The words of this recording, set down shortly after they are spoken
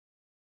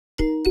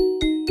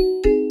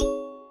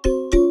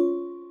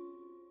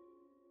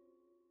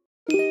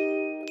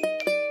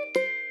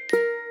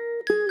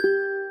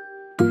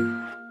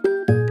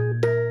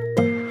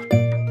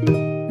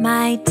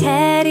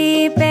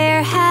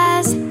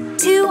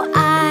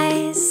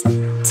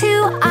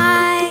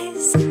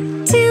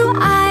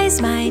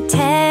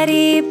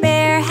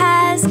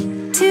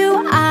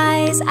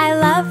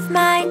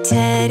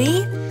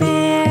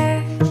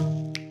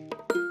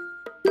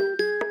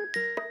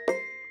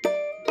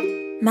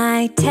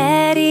My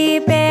teddy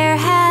bear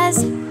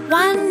has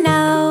one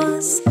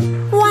nose,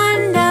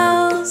 one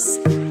nose,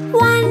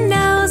 one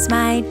nose.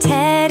 My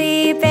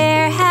teddy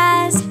bear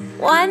has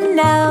one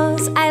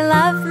nose. I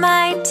love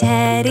my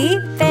teddy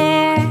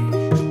bear.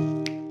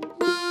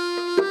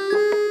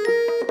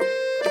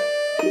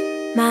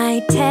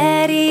 My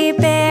teddy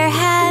bear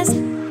has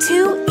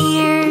two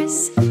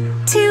ears,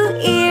 two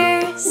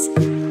ears,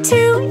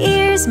 two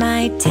ears.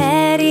 My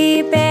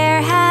teddy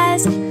bear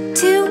has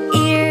two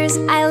ears.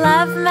 I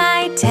love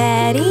my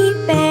teddy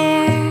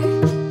bear.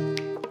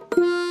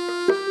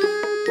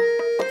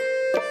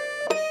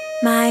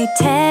 My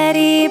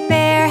teddy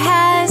bear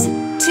has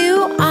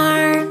two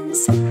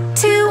arms,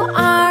 two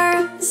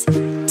arms,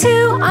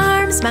 two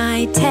arms.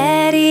 My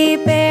teddy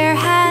bear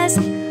has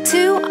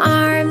two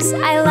arms.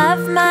 I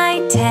love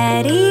my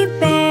teddy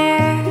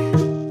bear.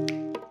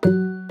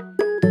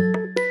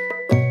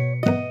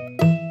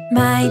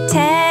 My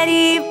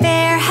teddy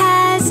bear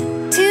has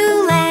two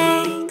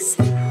legs,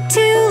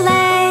 two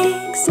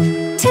legs,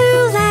 two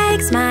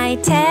legs. My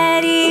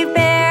teddy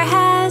bear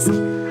has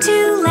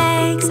two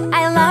legs.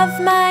 I love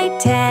my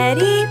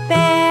teddy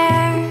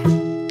bear.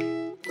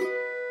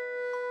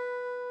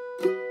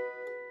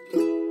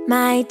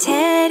 My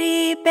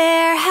teddy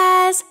bear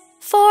has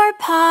four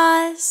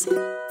paws,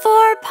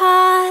 four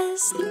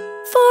paws,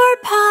 four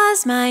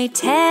paws. My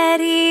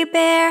teddy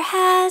bear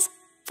has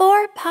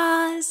four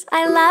paws.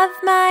 I love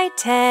my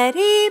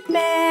teddy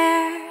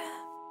bear.